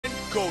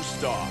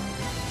Ghost Dog.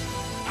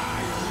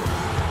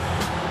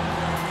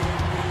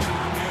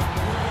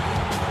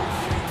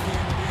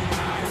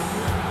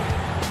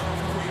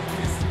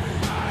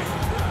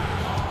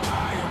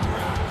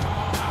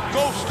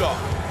 Ghost Dog,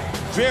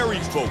 very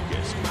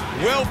focused,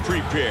 well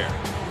prepared,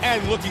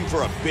 and looking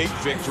for a big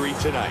victory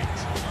tonight.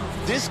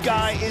 This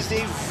guy is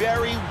a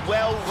very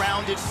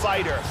well-rounded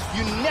fighter.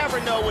 You never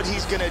know what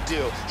he's gonna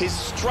do. His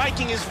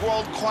striking is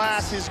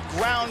world-class, his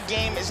ground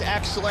game is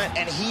excellent,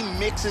 and he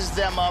mixes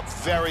them up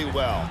very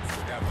well.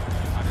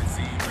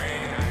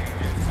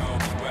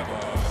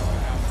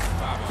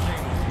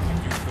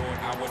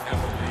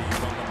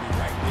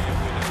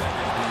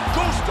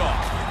 Ghost Dog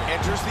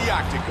enters the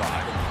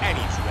octagon, and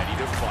he's ready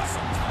to fight.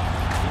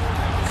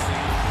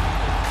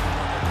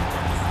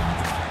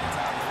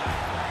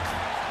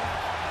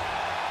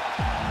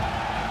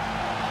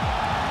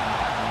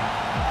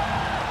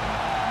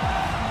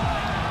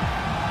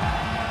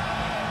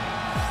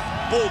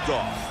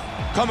 Bulldog,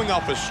 coming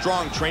off a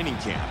strong training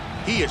camp,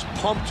 he is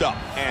pumped up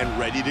and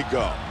ready to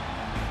go.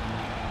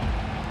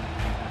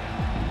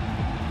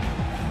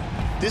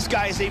 This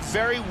guy is a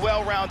very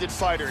well-rounded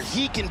fighter.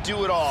 He can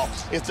do it all.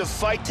 If the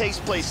fight takes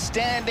place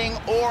standing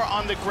or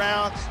on the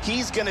ground,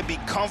 he's gonna be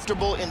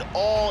comfortable in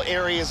all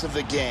areas of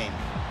the game.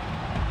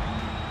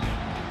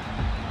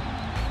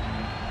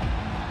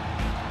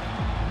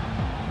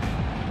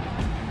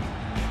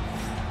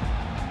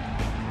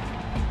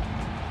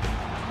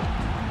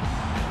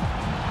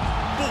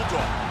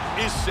 Bulldog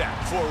is set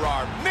for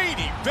our main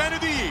event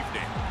of the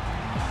evening.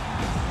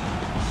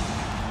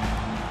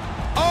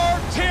 Our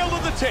tale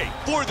of the tape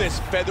for this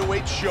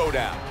featherweight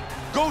showdown.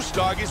 Ghost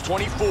Dog is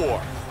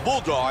 24,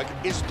 Bulldog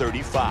is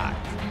 35.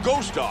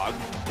 Ghost Dog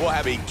will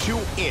have a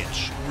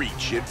 2-inch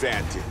reach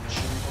advantage.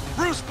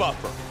 Bruce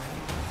Buffer.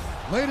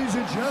 Ladies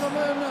and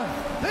gentlemen,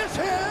 this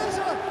is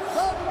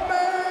the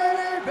main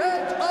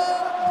event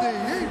of the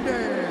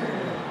evening.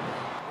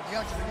 The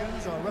action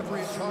begins, our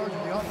referee in charge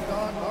of the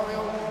octagon,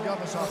 Mario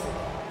Yamasaki.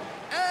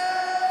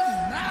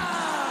 And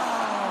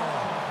now,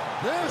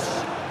 this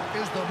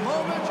is the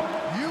moment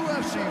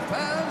UFC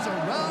fans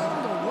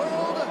around the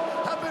world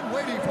have been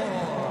waiting for.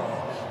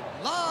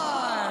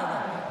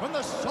 Live from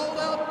the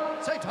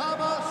sold-out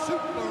Saitama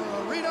Super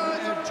Arena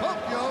in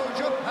Tokyo,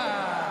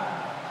 Japan.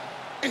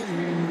 It's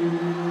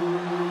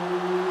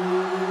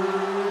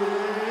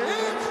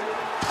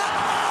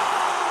time!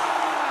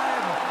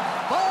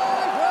 5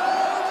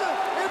 rounds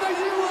in the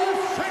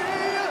UFC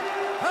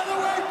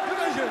heavyweight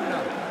division.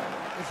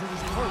 This is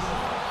his first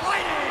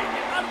fighting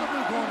out of the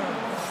blue corner.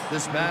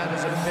 This man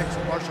is a mixed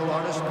martial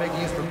artist making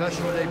his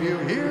professional debut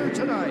here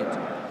tonight.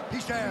 He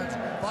stands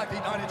 5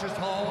 feet 9 inches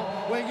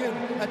tall, weighing in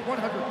at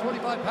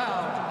 145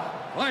 pounds,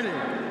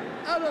 fighting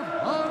out of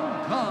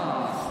Hong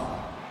Kong.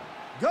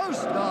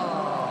 Ghost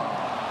Dog.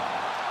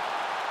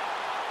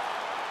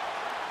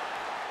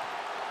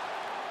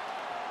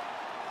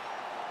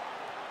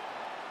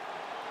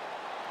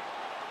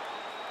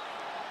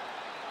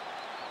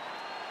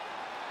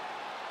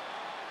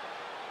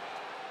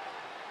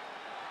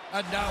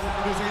 And now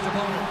introducing his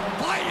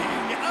opponent,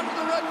 fighting out of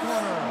the red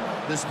corner.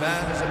 This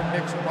man is a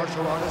mixed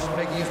martial artist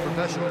making his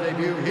professional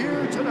debut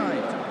here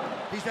tonight.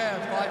 He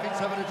stands 5 feet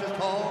 7 inches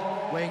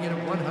tall, weighing in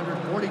at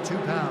 142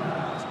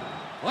 pounds.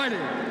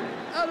 Fighting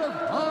out of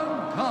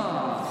Hong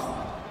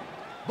Kong,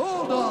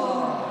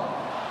 Bulldog.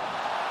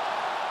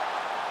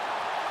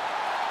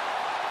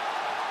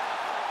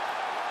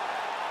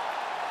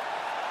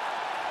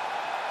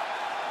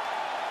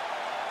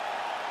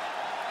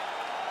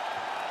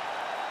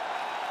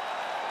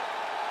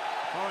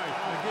 All right,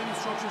 I gave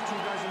instructions to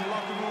you guys in the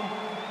locker room.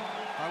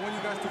 I want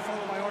you guys to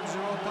follow my orders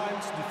at all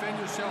times. Defend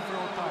yourself at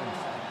all times.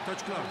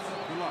 Touch gloves.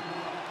 Good luck.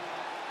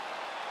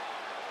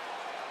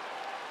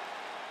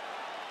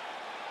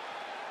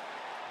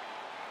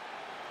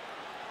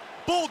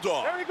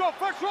 Bulldog. There we go.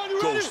 First round,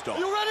 you ready? Ghost Dog. Are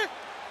you ready?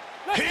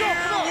 Let's Here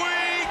go.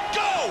 we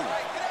go!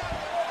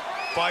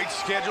 Fight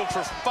scheduled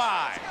for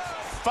 5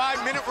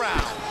 5-minute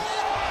rounds.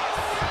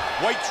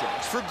 White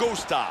trunks for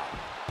Ghost Dog.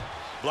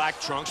 Black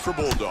trunks for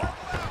Bulldog.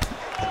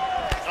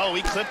 Oh,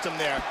 he clipped him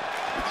there.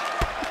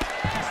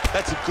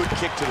 That's a good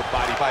kick to the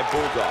body by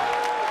Bulldog.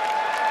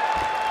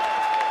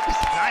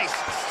 Nice,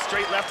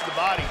 straight left to the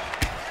body.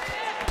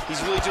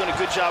 He's really doing a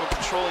good job of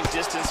controlling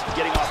distance and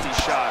getting off these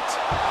shots.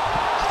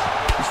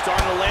 He's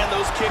starting to land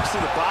those kicks to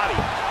the body.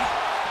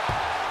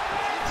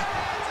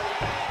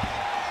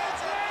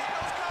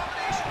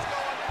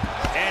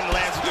 And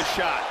lands a good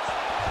shot.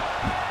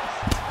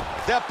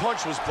 That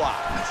punch was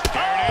blocked.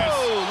 There it is.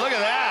 Oh, look at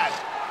that.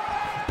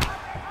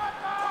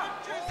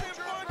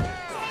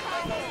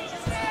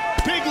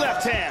 Big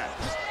left hand.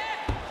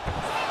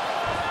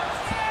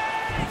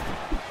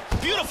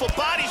 Beautiful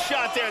body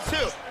shot there,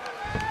 too.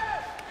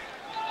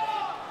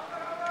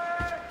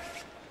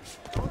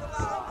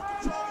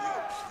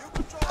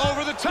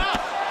 Over the top.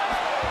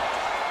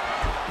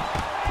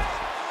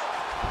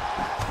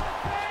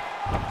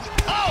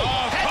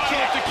 Oh, head caught kick.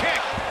 With the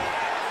kick.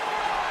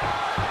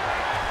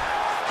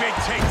 Big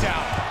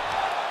takedown.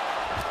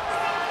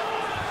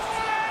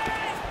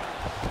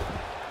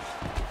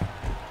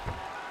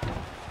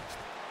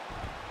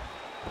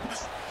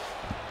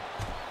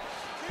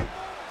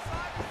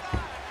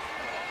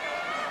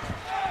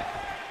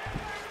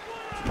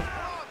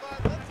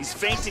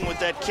 fainting with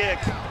that kick.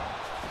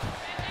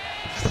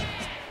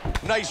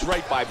 Nice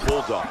right by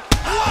Bulldog.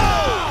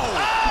 Whoa!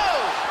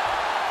 Oh!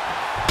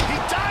 He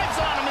dives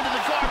on him into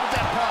the guard with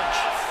that punch.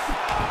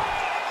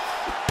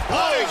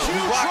 Oh, he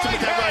blocked him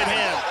with that right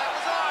hand.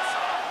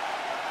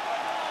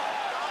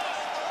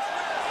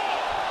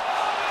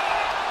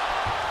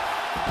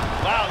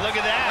 Wow, look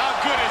at that. How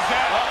good is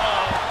that?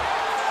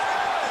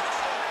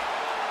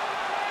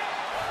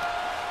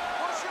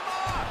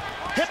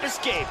 Hip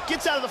escape,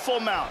 gets out of the full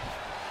mount.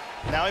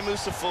 Now he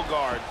moves to full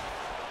guard.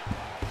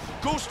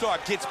 Ghost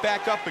Dog gets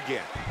back up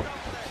again.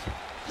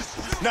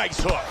 Nice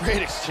hook.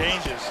 Great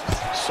exchanges.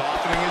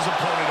 Softening his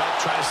opponent up,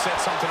 trying to set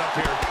something up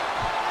here.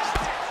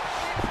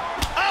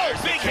 Oh,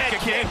 big head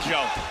kick.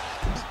 Joe.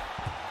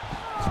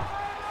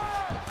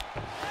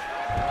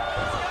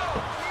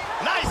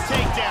 Nice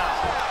takedown.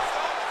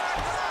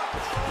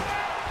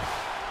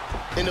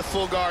 Into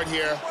full guard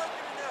here.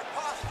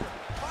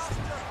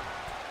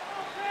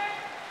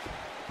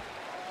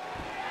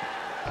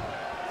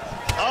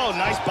 Oh,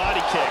 nice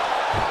body kick.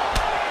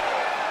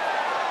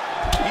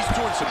 He's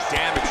doing some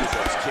damage with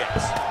those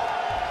kicks.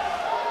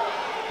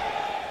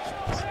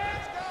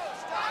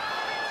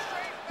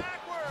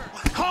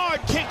 Hard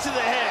kick to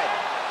the head.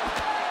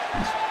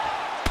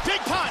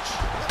 Big punch.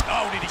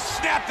 Oh, did he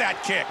snap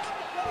that kick?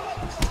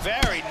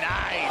 Very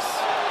nice.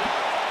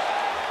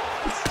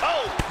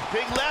 Oh,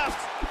 big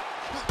left.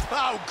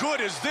 How good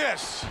is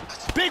this?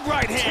 Big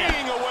right hand.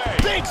 Teeing away.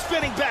 Big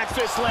spinning back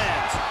fist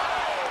lands.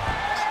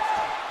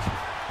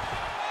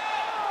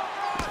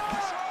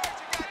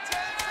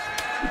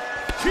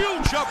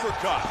 Huge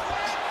uppercut.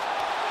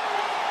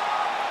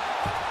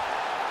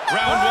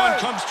 Round one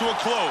comes to a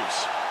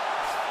close.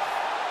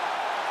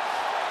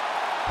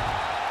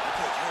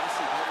 Okay, have a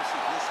seat,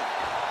 listen.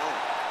 Oh,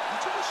 you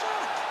took a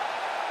shot.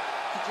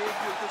 He gave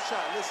you a good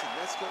shot. Listen,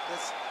 let's go.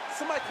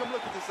 Somebody come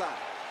look at this eye.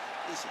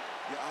 Listen,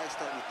 your eye's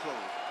starting to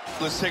close.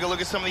 Let's take a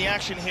look at some of the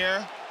action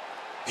here.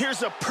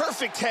 Here's a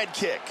perfect head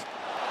kick.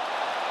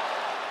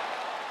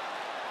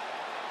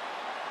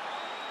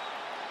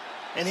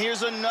 And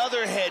here's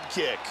another head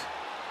kick.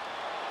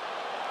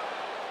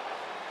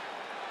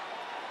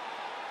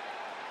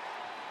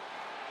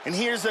 And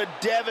here's a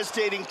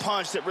devastating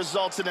punch that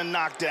results in a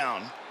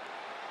knockdown.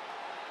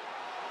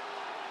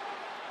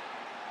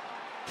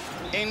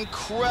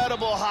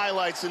 Incredible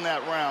highlights in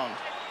that round.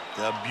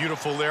 The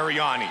beautiful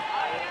Lariani.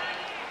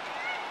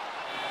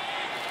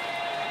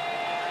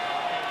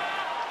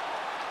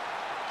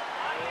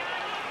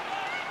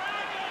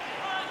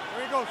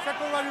 There you go.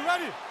 Second round. You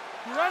ready?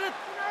 You ready?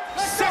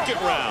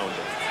 Second round.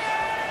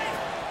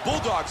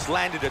 Bulldog's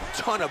landed a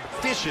ton of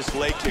vicious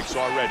leg kicks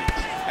already,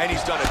 and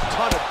he's done a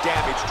ton of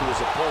damage to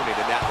his opponent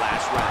in that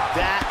last round.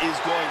 That is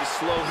going to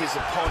slow his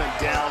opponent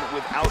down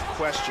without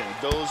question.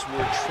 Those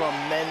were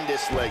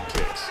tremendous leg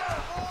kicks.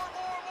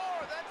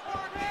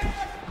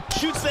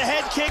 Shoots the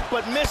head kick,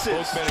 but misses.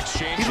 Both men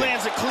exchanging. He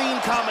lands a clean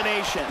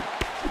combination.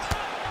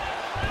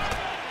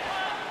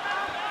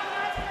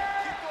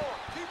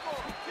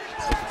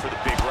 Looking for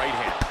the big right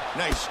hand.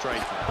 Nice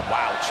striking.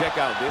 Wow,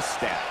 check out this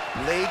stat.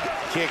 Leg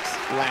kicks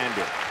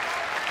landed.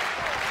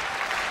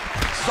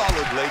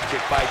 Solid leg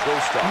kick by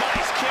Ghost Dog.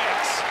 Nice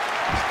kicks.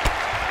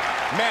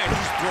 Man,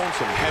 he's thrown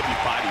some heavy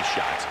body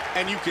shots,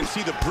 and you can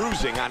see the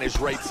bruising on his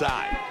right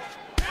side.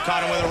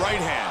 Caught him with a right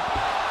hand.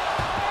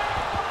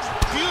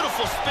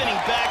 Beautiful spinning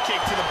back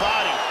kick to the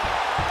body.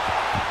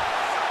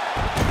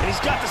 And he's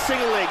got the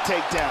single leg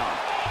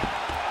takedown.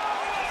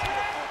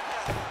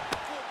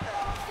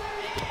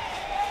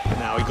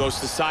 Now he goes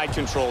to side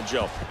control,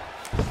 Joe.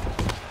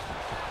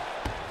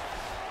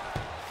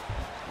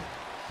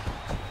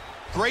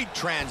 Great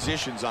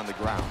transitions on the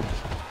ground.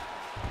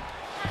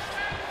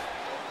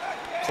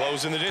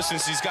 Closing the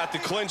distance, he's got the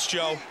clinch,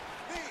 Joe.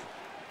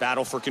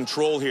 Battle for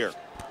control here.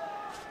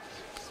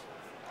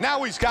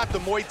 Now he's got the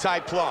Muay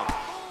Thai plum.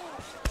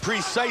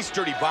 Precise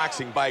dirty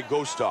boxing by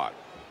Ghost Dog.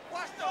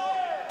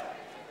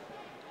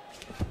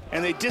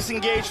 And they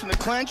disengage from the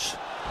clinch.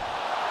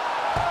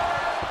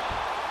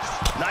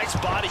 Nice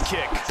body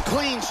kick.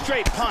 Clean,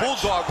 straight punch.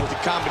 Bulldog with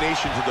a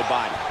combination to the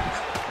body.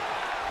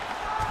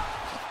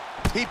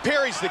 He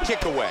parries the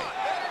kick away.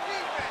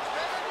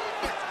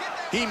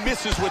 He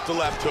misses with the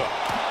left hook.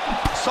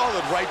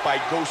 Solid right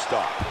by Ghost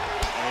Dog.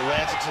 And he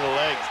lands it to the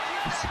leg.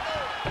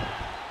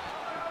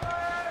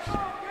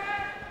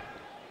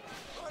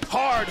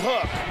 Hard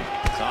hook.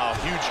 Oh,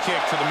 huge kick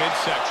to the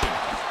midsection.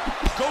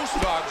 Ghost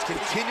Dog's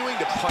continuing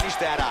to punish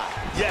that eye.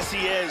 Yes,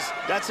 he is.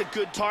 That's a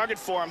good target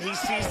for him. He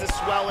sees the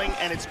swelling,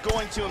 and it's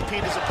going to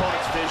impede his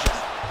opponent's vision.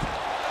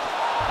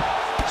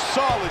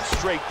 Solid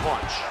straight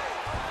punch.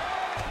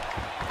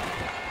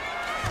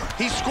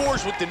 He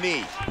scores with the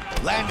knee.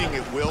 Landing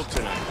at will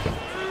tonight.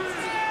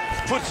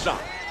 Foot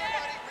stomp.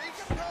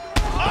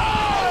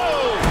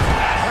 Oh!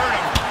 That hurt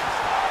him.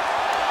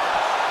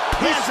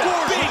 He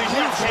scores with a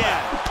huge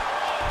hand.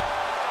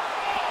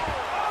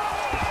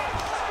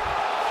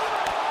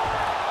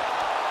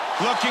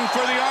 Looking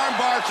for the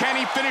armbar. Can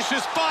he finish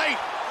this fight?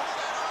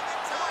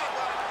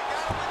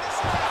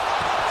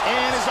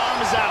 And his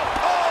arm is out.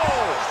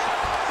 Oh!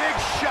 Big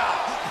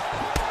shot.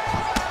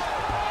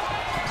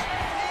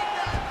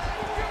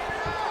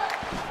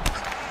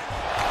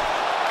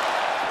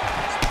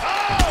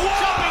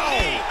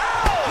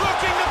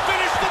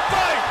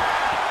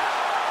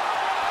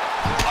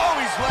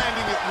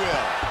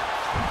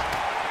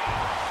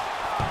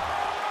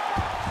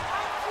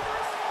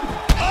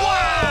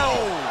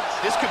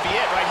 could be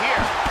it right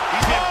here.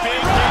 He's in big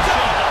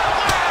trouble.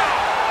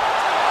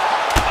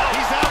 Wow!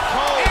 He's out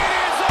cold. It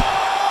is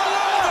all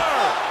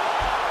over!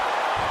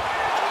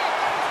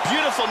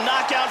 Beautiful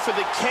knockout for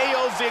the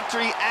KO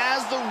victory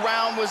as the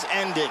round was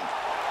ending.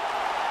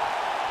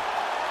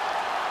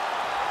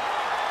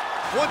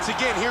 Once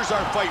again, here's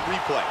our fight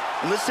replay.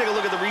 And let's take a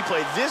look at the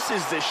replay. This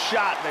is the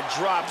shot that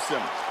drops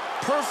him.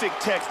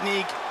 Perfect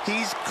technique.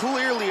 He's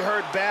clearly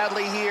hurt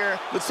badly here.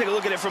 Let's take a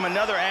look at it from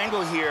another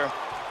angle here.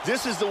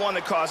 This is the one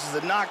that causes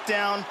the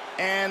knockdown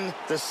and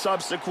the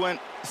subsequent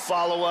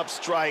follow-up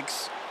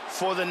strikes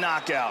for the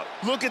knockout.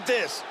 Look at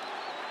this.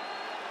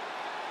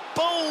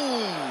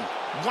 Boom!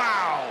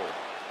 Wow!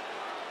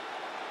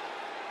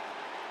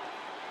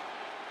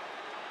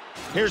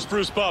 Here's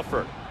Bruce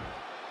Buffer.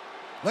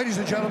 Ladies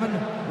and gentlemen,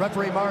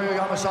 referee Mario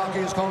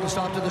Yamasaki has called a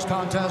stop to this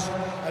contest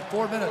at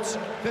 4 minutes,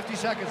 50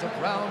 seconds of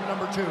round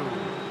number 2.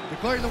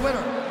 Declaring the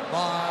winner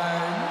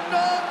by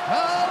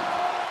knockout,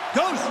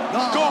 Ghost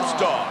Dog. Ghost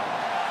Dog,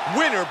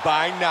 winner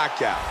by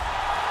knockout.